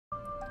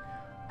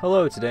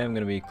Hello, today I'm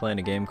going to be playing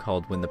a game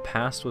called When the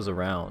Past Was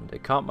Around.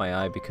 It caught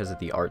my eye because of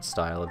the art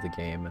style of the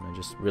game, and I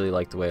just really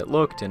liked the way it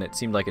looked, and it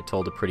seemed like it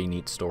told a pretty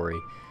neat story.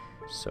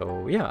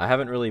 So yeah, I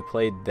haven't really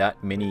played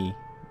that many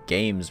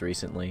games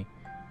recently,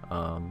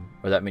 or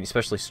that many,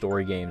 especially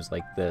story games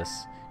like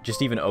this.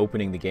 Just even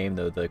opening the game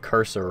though, the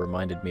cursor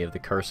reminded me of the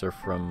cursor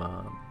from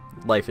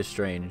Life is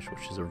Strange,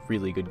 which is a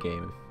really good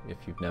game if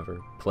you've never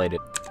played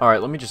it.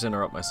 Alright, let me just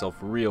interrupt myself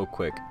real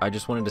quick. I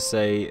just wanted to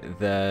say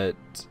that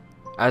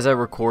as I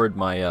record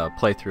my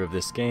playthrough of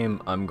this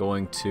game, I'm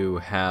going to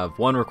have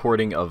one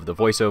recording of the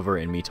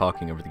voiceover and me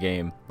talking over the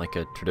game, like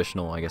a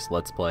traditional, I guess,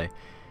 Let's Play.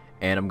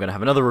 And I'm going to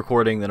have another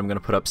recording that I'm going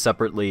to put up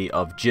separately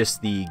of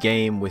just the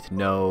game with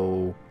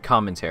no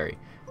commentary.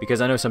 Because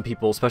I know some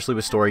people, especially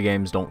with story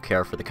games, don't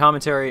care for the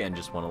commentary and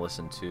just want to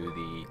listen to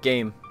the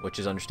game, which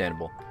is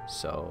understandable.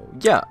 So,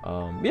 yeah.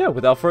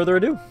 Without further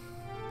ado,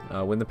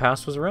 When the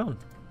Past Was Around.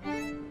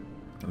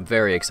 I'm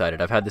very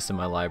excited. I've had this in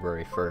my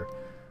library for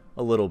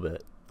a little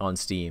bit on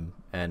Steam,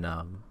 and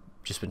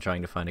just been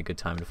trying to find a good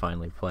time to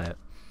finally play it.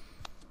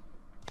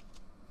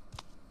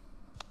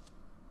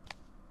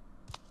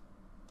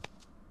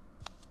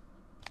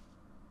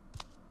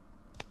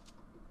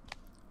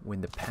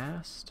 When the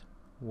Past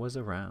Was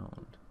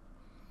Around.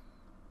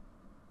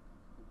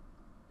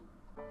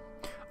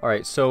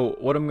 Alright, so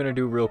what I'm gonna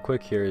do real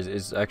quick here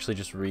is actually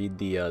just read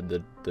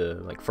the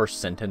like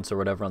first sentence or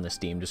whatever on the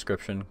Steam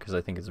description, because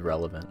I think it's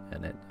relevant,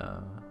 and it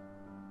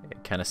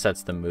kind of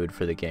sets the mood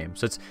for the game.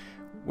 So it's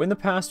When the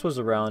Past Was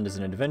Around is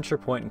an adventure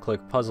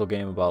point-and-click puzzle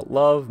game about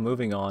love,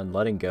 moving on,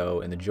 letting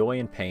go, and the joy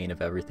and pain of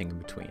everything in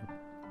between.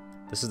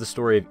 This is the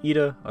story of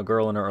Ida, a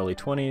girl in her early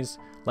 20s.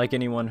 Like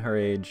anyone her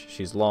age,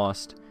 she's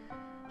lost.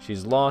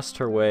 She's lost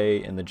her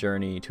way in the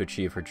journey to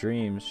achieve her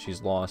dreams.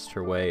 She's lost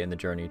her way in the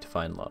journey to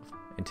find love.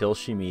 Until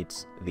she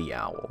meets the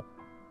owl.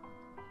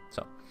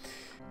 So,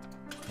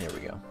 here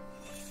we go.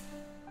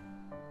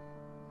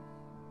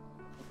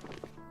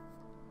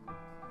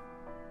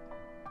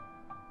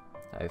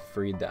 I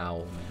freed the owl,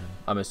 man.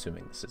 I'm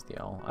assuming this is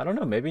the owl. I don't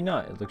know, maybe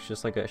not. It looks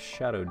just like a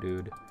shadow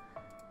dude.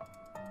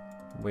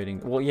 I'm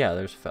waiting. Well, yeah,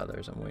 there's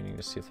feathers. I'm waiting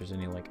to see if there's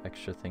any like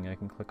extra thing I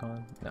can click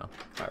on. No.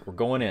 Alright, we're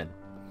going in.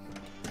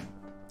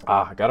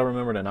 I gotta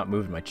remember to not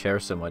move my chair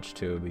so much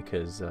too,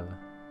 because the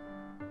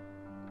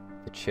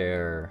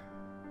chair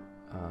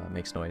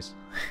makes noise.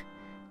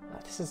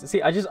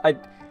 I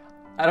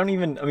don't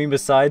even, I mean,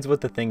 besides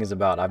what the thing is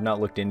about, I've not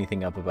looked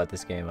anything up about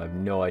this game. I have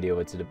no idea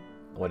what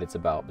it's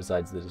about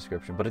besides the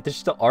description, but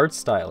just the art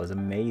style is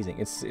amazing.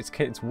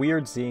 It's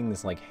weird seeing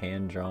this like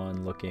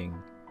hand-drawn looking,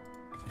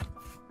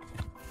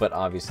 but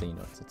obviously, you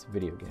know, it's a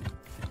video game.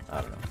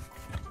 I don't know.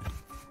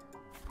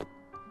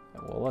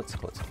 Well, let's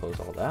close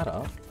all that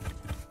up.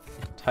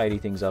 Tidy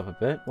things up a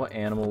bit. What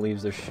animal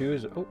leaves their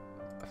shoes? Oh,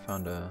 I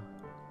found a...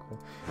 Cool.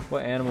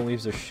 What animal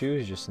leaves their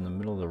shoes just in the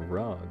middle of the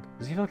rug?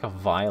 Does he have like a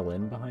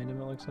violin behind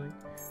him, it looks like?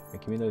 Wait,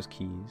 give me those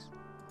keys.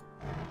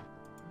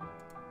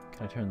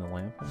 Can I turn the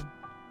lamp on?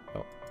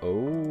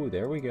 Oh,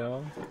 there we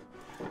go.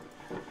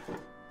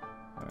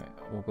 Alright,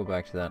 we'll go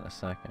back to that in a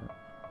second.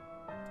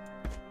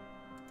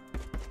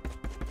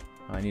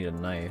 I need a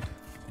knife.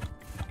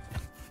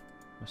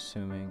 I'm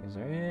assuming. Is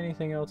there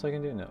anything else I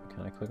can do? No.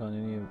 Can I click on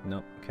any of...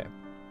 Nope. Okay.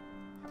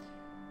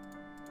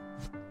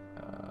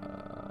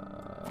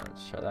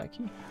 Let's try that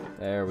key.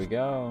 There we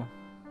go.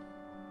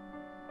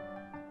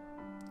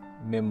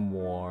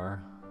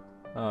 Memoir.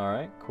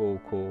 Alright.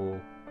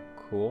 Cool.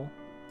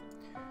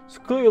 So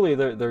clearly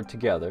they're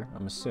together,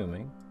 I'm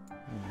assuming.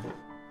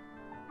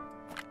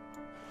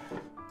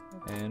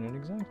 And an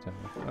X-Acto.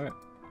 Alright.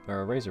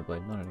 Or a razor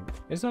blade, not an...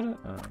 Is that a...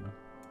 I don't know.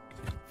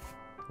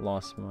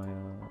 Lost my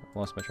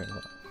train of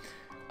thought.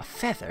 A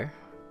feather?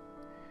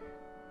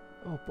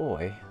 Oh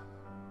boy.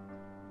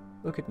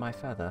 Look at my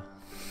feather.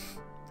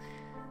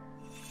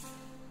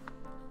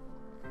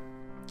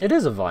 It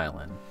is a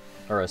violin.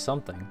 Or a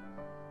something.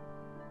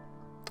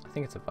 I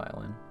think it's a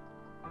violin.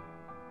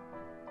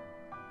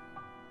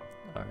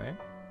 Alright.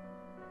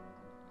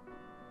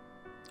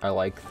 I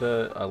like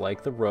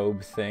the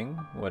robe thing.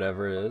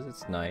 Whatever it is,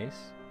 it's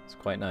nice. It's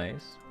quite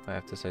nice, if I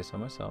have to say so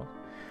myself.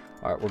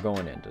 Alright, we're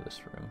going into this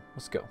room.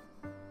 Let's go.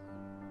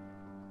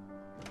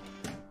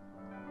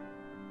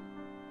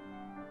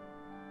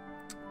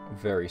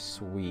 Very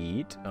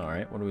sweet.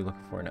 Alright, what are we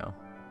looking for now?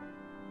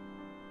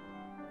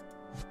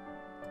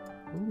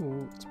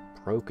 Ooh, it's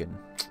broken.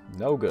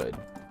 No good.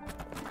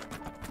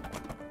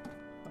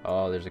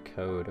 Oh, there's a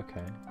code.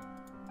 Okay.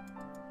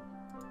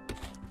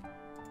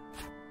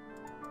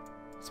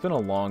 It's been a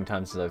long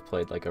time since I've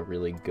played like a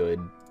really good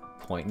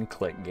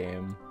point-and-click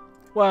game.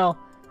 Well,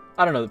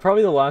 I don't know.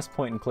 Probably the last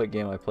point-and-click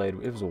game I played,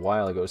 it was a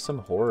while ago. It was some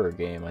horror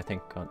game, I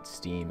think, on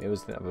Steam. I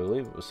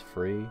believe it was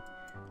free.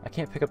 I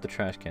can't pick up the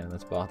trash can.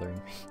 That's bothering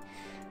me.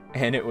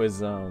 And it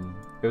was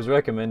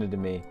recommended to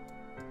me.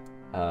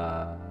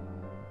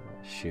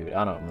 Shoot,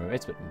 I don't remember.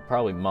 It's been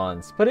probably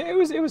months, but it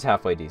was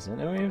halfway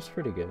decent. I mean, it was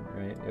pretty good,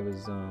 right? It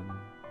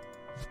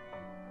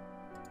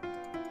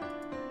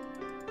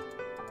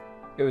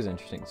was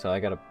interesting. So I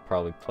gotta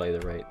probably play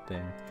the right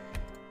thing.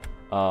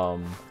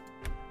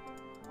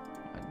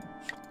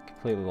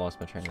 completely lost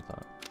my train of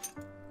thought.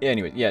 Yeah,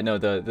 anyway, yeah, no,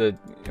 the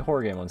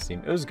horror game on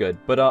Steam, it was good.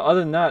 But other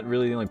than that,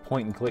 really the only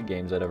point-and-click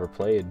games I'd ever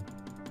played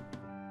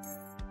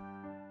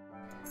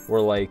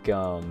were like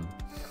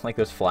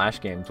those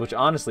Flash games, which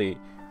honestly,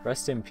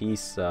 rest in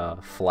peace,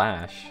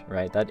 Flash,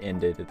 right? That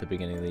ended at the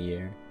beginning of the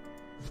year.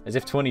 As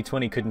if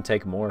 2020 couldn't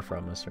take more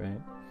from us,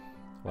 right?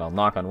 Well,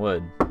 knock on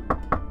wood.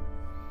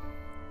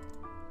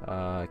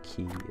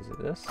 Key, is it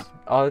this?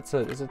 Oh, it's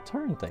a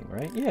turn thing,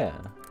 right? Yeah.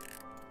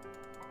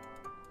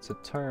 It's a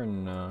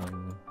turn,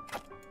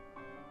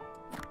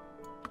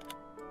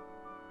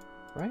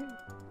 right?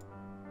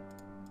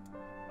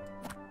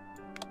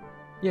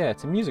 Yeah,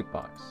 it's a music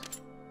box.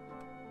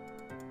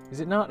 Is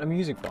it not a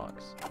music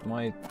box?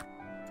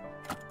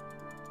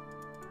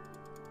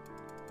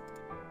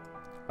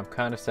 I'm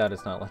kind of sad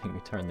it's not letting me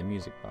turn the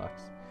music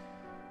box.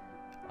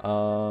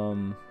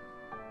 Alright,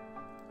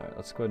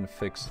 let's go ahead and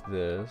fix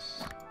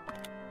this.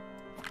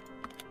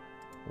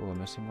 Oh, I'm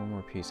missing one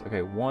more piece.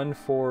 Okay, 1,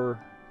 4,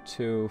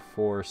 2,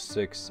 4,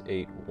 6,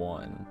 8,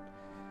 1.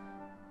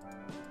 Can't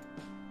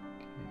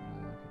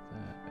really look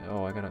at that.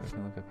 Oh, I can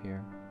look up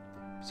here.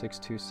 6,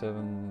 2,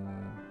 7.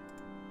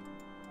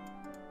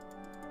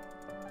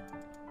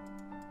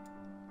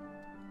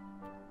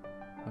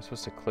 Am I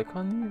supposed to click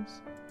on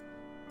these?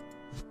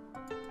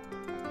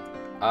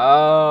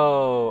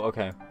 Oh,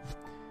 okay.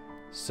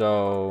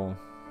 So,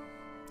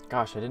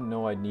 gosh, I didn't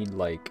know I'd need,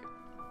 like,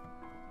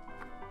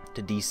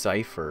 to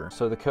decipher.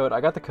 So the code,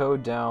 I got the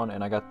code down,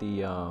 and I got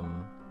the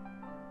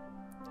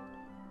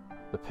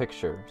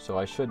picture. So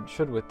I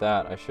should with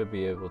that, I should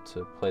be able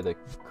to play the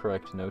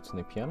correct notes in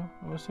the piano,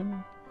 I'm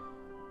assuming.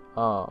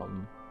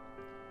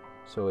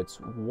 So it's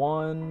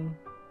 1,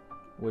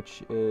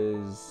 which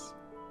is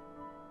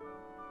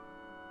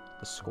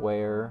the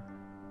square.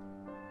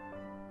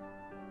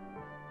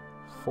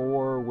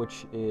 4,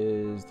 which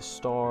is the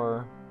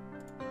star.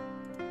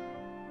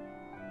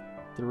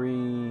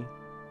 3,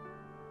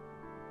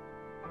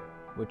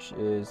 which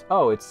is,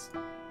 oh,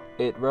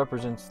 it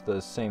represents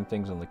the same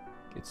things on the,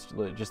 it's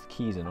just the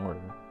keys in order.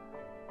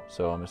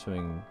 So I'm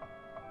assuming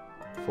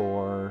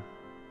 4,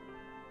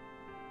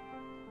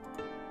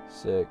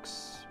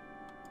 6,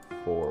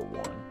 4,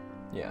 1.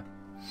 Yeah.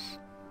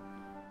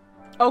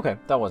 Okay,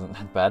 that wasn't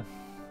that bad.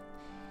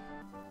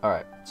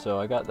 Alright, so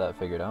I got that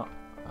figured out.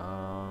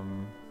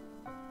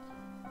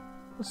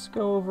 Let's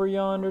go over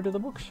yonder to the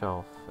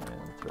bookshelf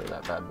and throw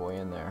that bad boy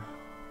in there.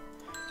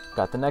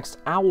 Got the next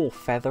owl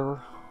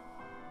feather.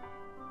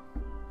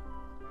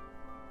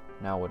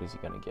 Now what is he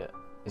gonna get?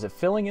 Is it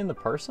filling in the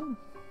person?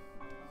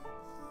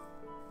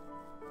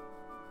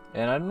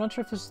 And I'm not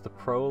sure if this is the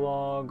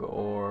prologue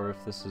or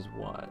if this is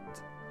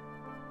what.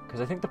 Because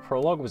I think the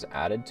prologue was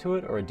added to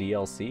it, or a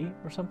DLC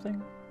or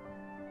something.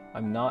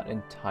 I'm not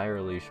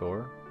entirely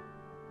sure.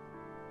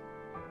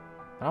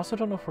 I also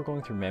don't know if we're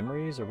going through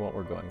memories or what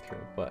we're going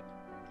through, but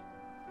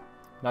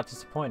not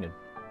disappointed.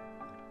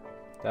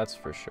 That's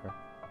for sure.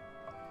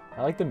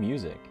 I like the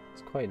music.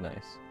 It's quite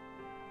nice.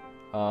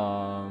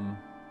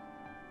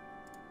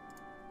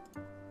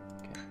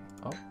 Okay.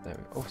 Oh, there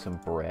we go. Oh, some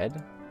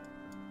bread.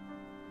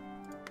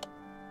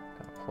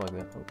 Gotta plug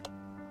that. Oh.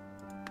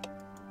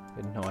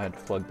 Didn't know I had to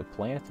plug the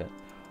plant in.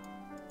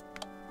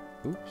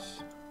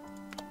 Oops.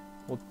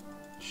 Well,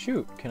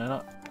 shoot. Can I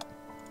not?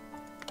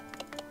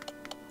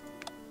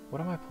 What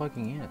am I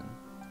plugging in?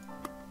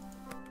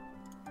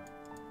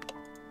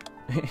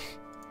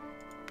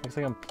 Looks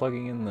like I'm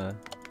plugging in the...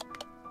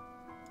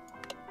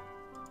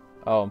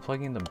 Oh, I'm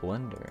plugging in the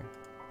blender.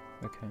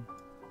 Okay.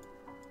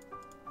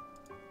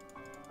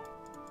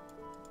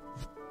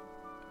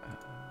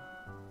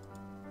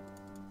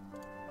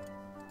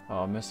 Oh,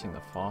 I'm missing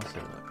the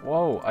faucet.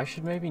 Whoa, I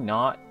should maybe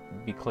not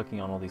be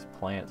clicking on all these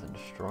plants and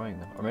destroying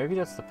them. Or maybe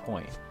that's the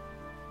point.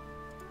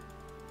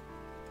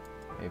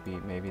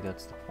 Maybe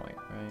that's the point,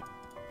 right?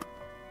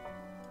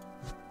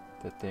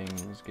 That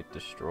things get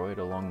destroyed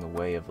along the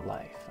way of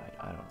life.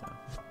 I don't know.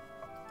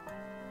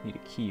 Need a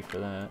key for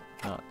that.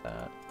 Not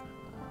that.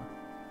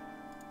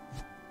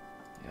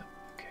 Yeah.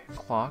 Okay.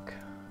 Clock.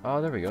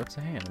 Oh, there we go. It's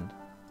a hand.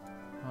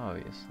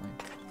 Obviously.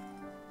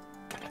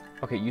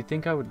 Okay, you'd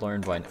think I would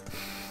learn by now.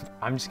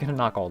 I'm just gonna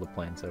knock all the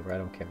plants over. I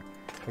don't care.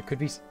 There could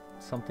be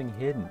something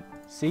hidden.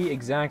 See?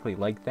 Exactly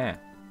like that.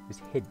 It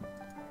was hidden.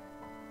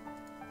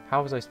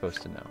 How was I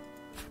supposed to know?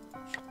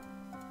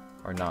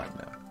 Or not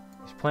know?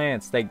 These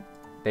plants, they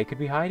could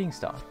be hiding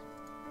stuff.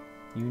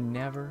 You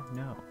never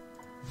know.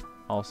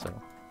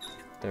 Also,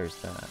 there's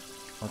that.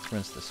 Let's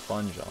rinse the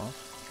sponge off.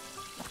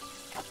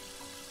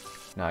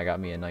 Now I got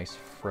me a nice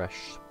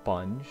fresh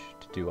sponge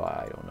to do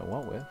I don't know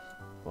what with,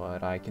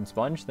 but I can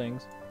sponge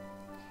things.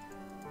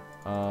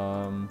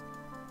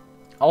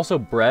 Also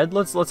bread.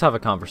 Let's have a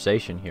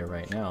conversation here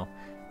right now.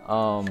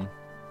 I'm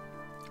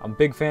a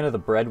big fan of the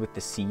bread with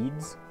the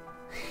seeds.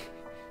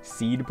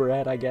 Seed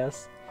bread, I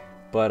guess.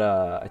 But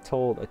I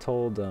told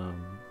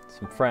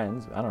some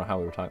friends, I don't know how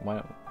we were talking.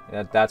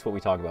 That's what we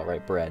talk about,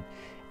 right? Bread,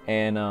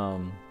 and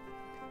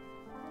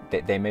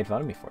they made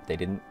fun of me for it. They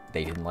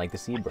didn't like the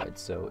seed bread.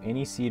 So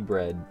any seed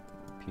bread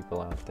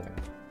people out there,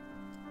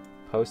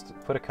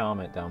 put a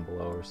comment down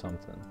below or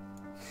something.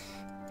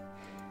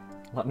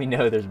 Let me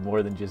know there's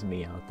more than just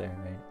me out there,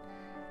 right?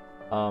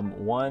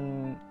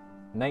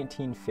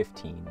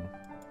 1915.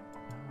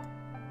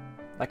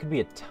 That could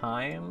be a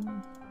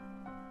time,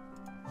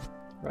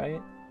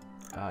 right?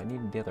 I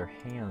need the other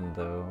hand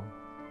though.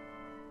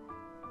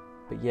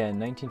 But yeah,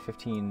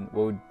 1915.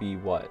 What would be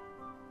what?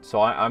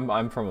 So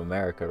I'm from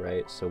America,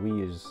 right? So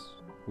we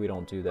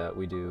don't do that.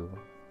 We do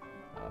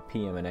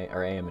PM and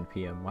AM and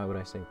PM. Why would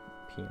I say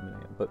PM and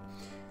AM? But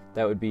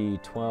that would be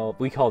 12.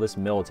 We call this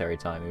military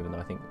time, even though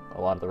I think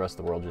a lot of the rest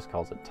of the world just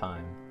calls it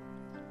time.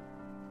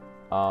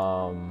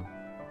 So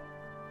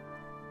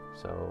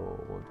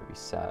what would it be?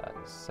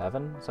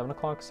 7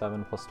 o'clock.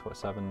 7 plus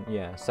 7.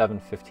 Yeah,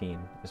 7:15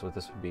 is what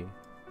this would be.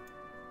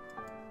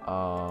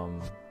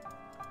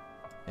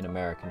 In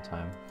American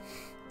time.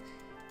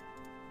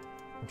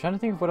 I'm trying to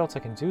think of what else I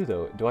can do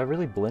though. Do I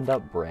really blend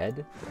up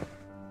bread?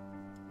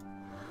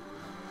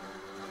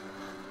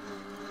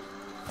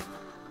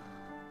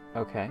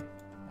 Okay,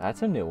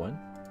 that's a new one.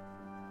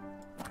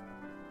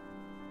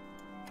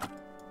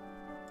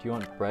 Do you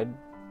want bread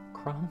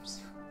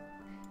crumbs?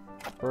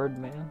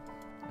 Birdman?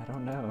 I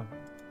don't know.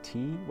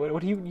 Tea?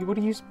 What do you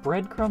use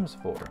breadcrumbs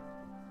for?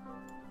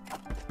 I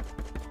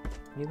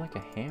need like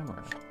a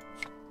hammer.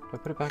 Do I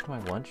put it back in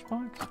my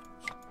lunchbox?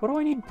 What do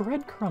I need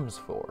breadcrumbs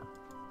for?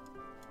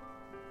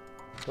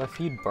 Do I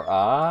feed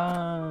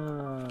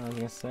I was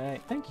gonna say,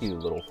 thank you,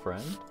 little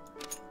friend.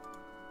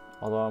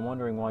 Although I'm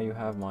wondering why you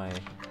have my...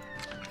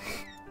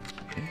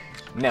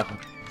 no.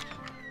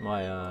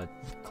 My,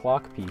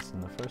 clock piece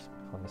in the first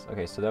place.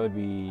 Okay, so that would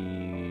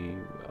be...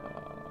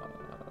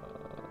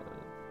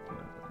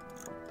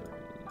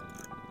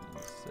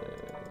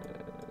 36...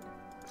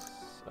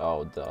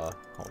 Oh, duh.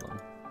 Hold on.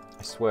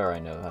 I swear I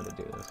know how to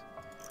do this.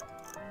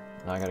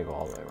 Now I gotta go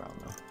all the way around,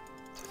 though.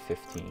 To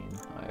 15.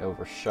 I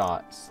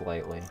overshot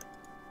slightly.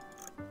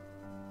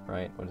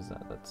 Right? What is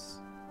that?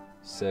 That's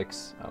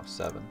 6. Oh,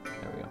 7.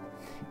 There we go.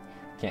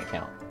 Can't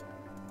count.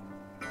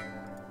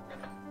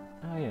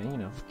 Oh yeah, you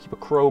know, keep a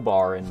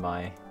crowbar in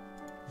my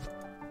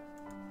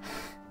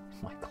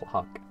my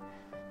clock.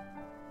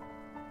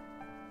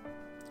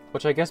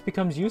 Which I guess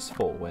becomes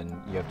useful when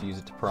you have to use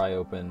it to pry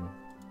open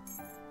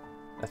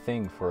a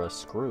thing for a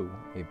screw,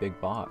 a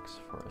big box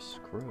for a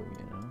screw,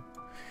 you know.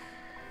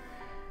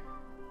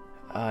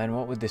 And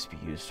what would this be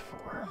used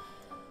for?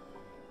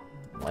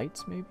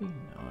 Lights, maybe?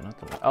 No, not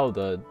the... Oh,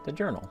 the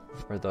journal.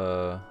 Or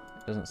the...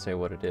 It doesn't say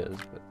what it is,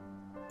 but...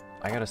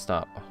 I gotta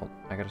stop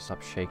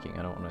shaking.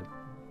 I don't want to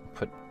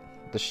put...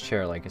 This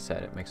chair, like I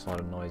said, it makes a lot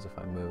of noise if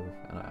I move.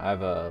 And I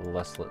have a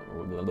restless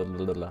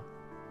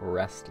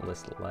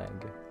leg,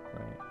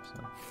 right?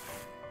 So...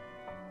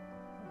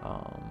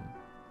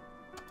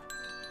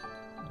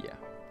 yeah.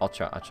 I'll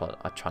try not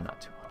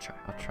to.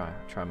 I'll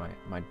try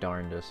my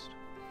darndest.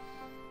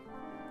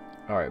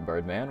 Alright,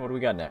 Birdman, what do we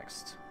got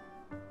next?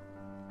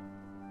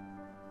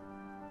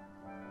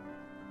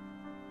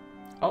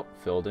 Oh,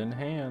 filled in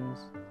hands.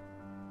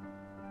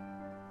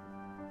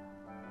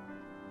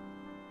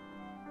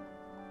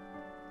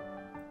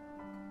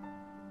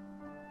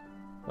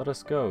 Let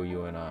us go,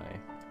 you and I.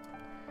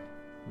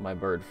 My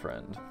bird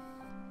friend.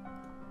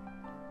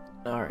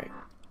 Alright.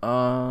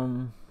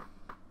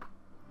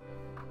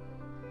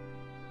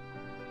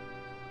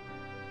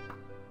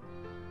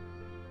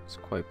 It's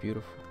quite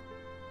beautiful.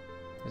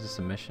 Is this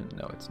a mission?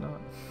 No, it's not.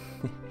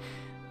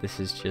 This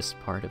is just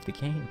part of the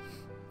game.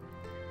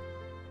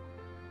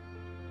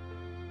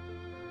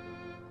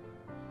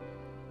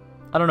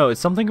 I don't know,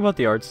 it's something about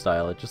the art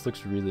style. It just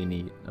looks really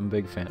neat. I'm a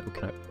big fan. Oh,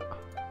 can I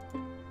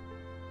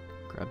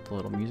grab the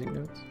little music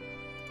notes?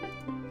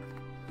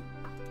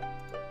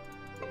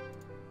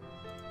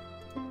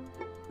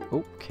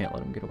 Oh, can't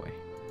let him get away.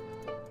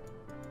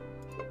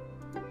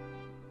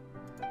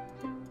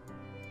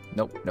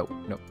 Nope, nope,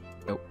 nope,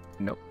 nope,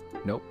 nope,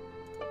 nope,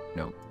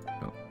 nope,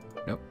 nope,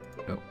 nope,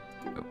 nope,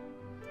 nope.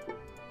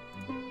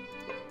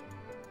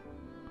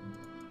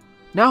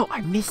 No, I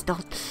missed the...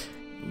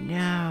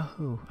 No,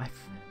 oh,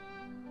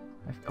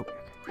 okay.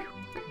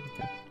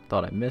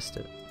 Thought I missed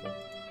it.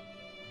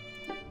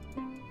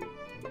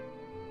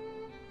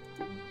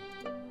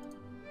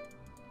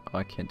 Oh,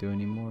 I can't do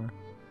any more.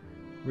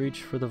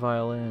 Reach for the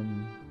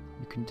violin.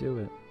 You can do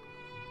it.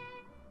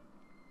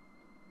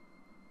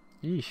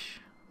 Yeesh.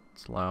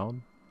 It's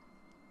loud.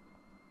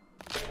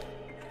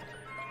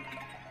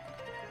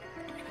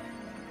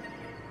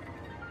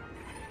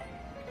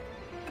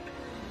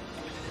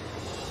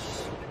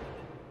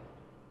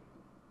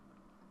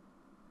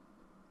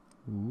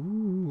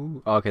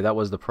 Ooh. Okay, that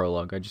was the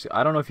prologue.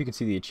 I don't know if you can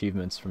see the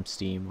achievements from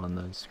Steam on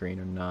the screen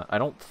or not. I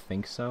don't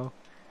think so,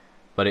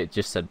 but it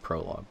just said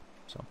prologue.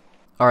 So,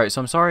 alright,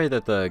 so I'm sorry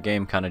that the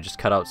game kind of just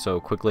cut out so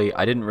quickly.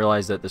 I didn't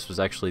realize that this was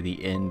actually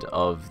the end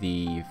of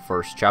the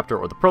first chapter,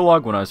 or the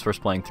prologue, when I was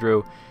first playing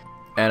through.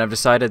 And I've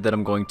decided that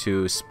I'm going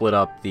to split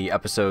up the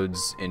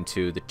episodes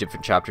into the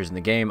different chapters in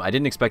the game. I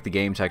didn't expect the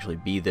game to actually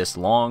be this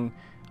long,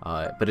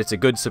 but it's a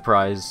good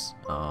surprise.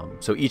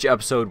 So each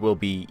episode will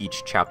be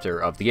each chapter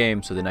of the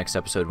game, so the next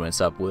episode when it's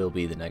up will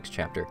be the next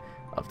chapter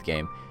of the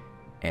game.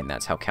 and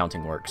that's how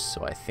counting works,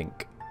 so I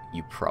think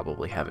you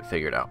probably have it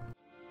figured out.